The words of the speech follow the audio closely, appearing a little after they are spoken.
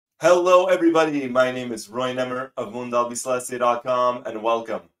Hello, everybody. My name is Roy Nemmer of Mundo Albiceleste.com, and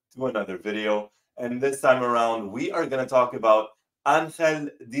welcome to another video. And this time around, we are going to talk about Angel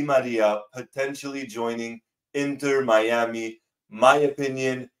Di Maria potentially joining Inter Miami. My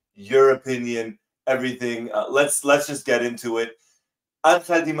opinion, your opinion, everything. Let's just get into it.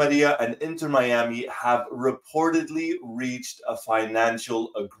 Angel Di Maria and Inter Miami have reportedly reached a financial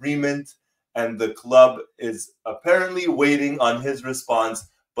agreement, and the club is apparently waiting on his response,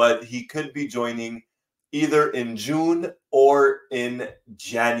 but he could be joining either in June or in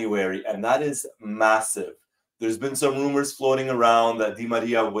January, and that is massive. There's been some rumors floating around that Di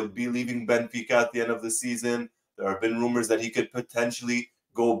Maria would be leaving Benfica at the end of the season. There have been rumors that he could potentially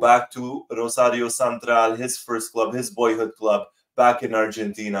go back to Rosario Central, his first club, his boyhood club, back in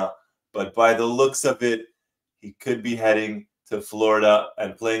Argentina. But by the looks of it, he could be heading to Florida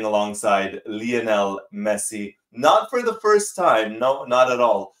and playing alongside Lionel Messi. Not for the first time, no, not at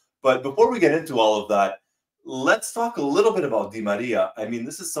all. But before we get into all of that, let's talk a little bit about Di Maria. I mean,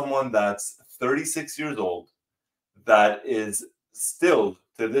 this is someone that's 36 years old, that is still,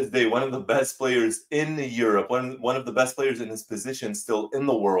 to this day, one of the best players in Europe, one of the best players in his position still in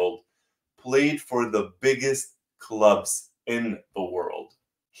the world, played for the biggest clubs in the world.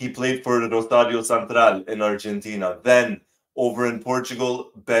 He played for Rosario Central in Argentina, then over in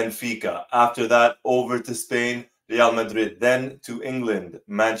Portugal, Benfica. After that, over to Spain, Real Madrid. Then to England,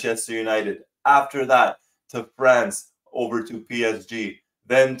 Manchester United. After that, to France, over to PSG.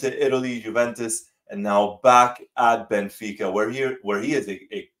 Then to Italy, Juventus. And now back at Benfica, where he is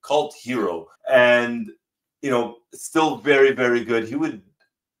a cult hero. And, still very, very good. He would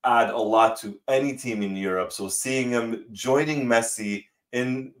add a lot to any team in Europe. So seeing him joining Messi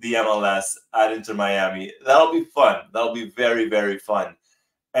in the MLS at Inter Miami, that'll be fun. That'll be very, very fun.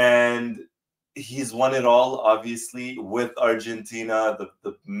 And he's won it all, obviously, with Argentina,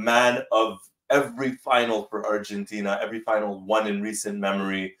 the man of every final for Argentina, every final won in recent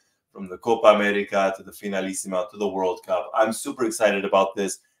memory, from the Copa America to the Finalissima to the World Cup. I'm super excited about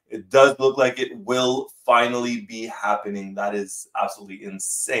this. It does look like it will finally be happening. That is absolutely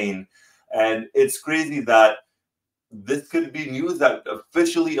insane. And it's crazy that this could be news that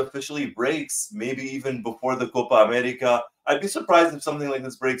officially breaks, maybe even before the Copa America. I'd be surprised if something like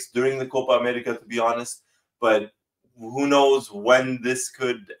this breaks during the Copa America, to be honest. But who knows when this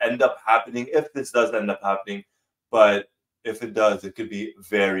could end up happening, if this does end up happening. But if it does, it could be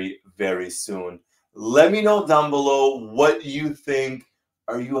very, very soon. Let me know down below what you think.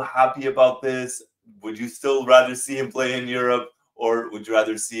 Are you happy about this? Would you still rather see him play in Europe, or would you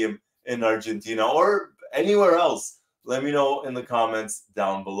rather see him in Argentina or anywhere else? Let me know in the comments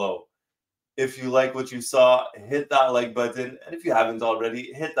down below. If you like what you saw, hit that like button. And if you haven't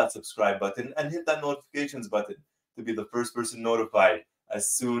already, hit that subscribe button and hit that notifications button to be the first person notified as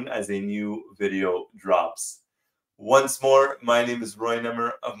soon as a new video drops. Once more, my name is Roy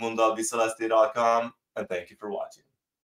Nemmer of Mundo Albiceleste.com, and thank you for watching.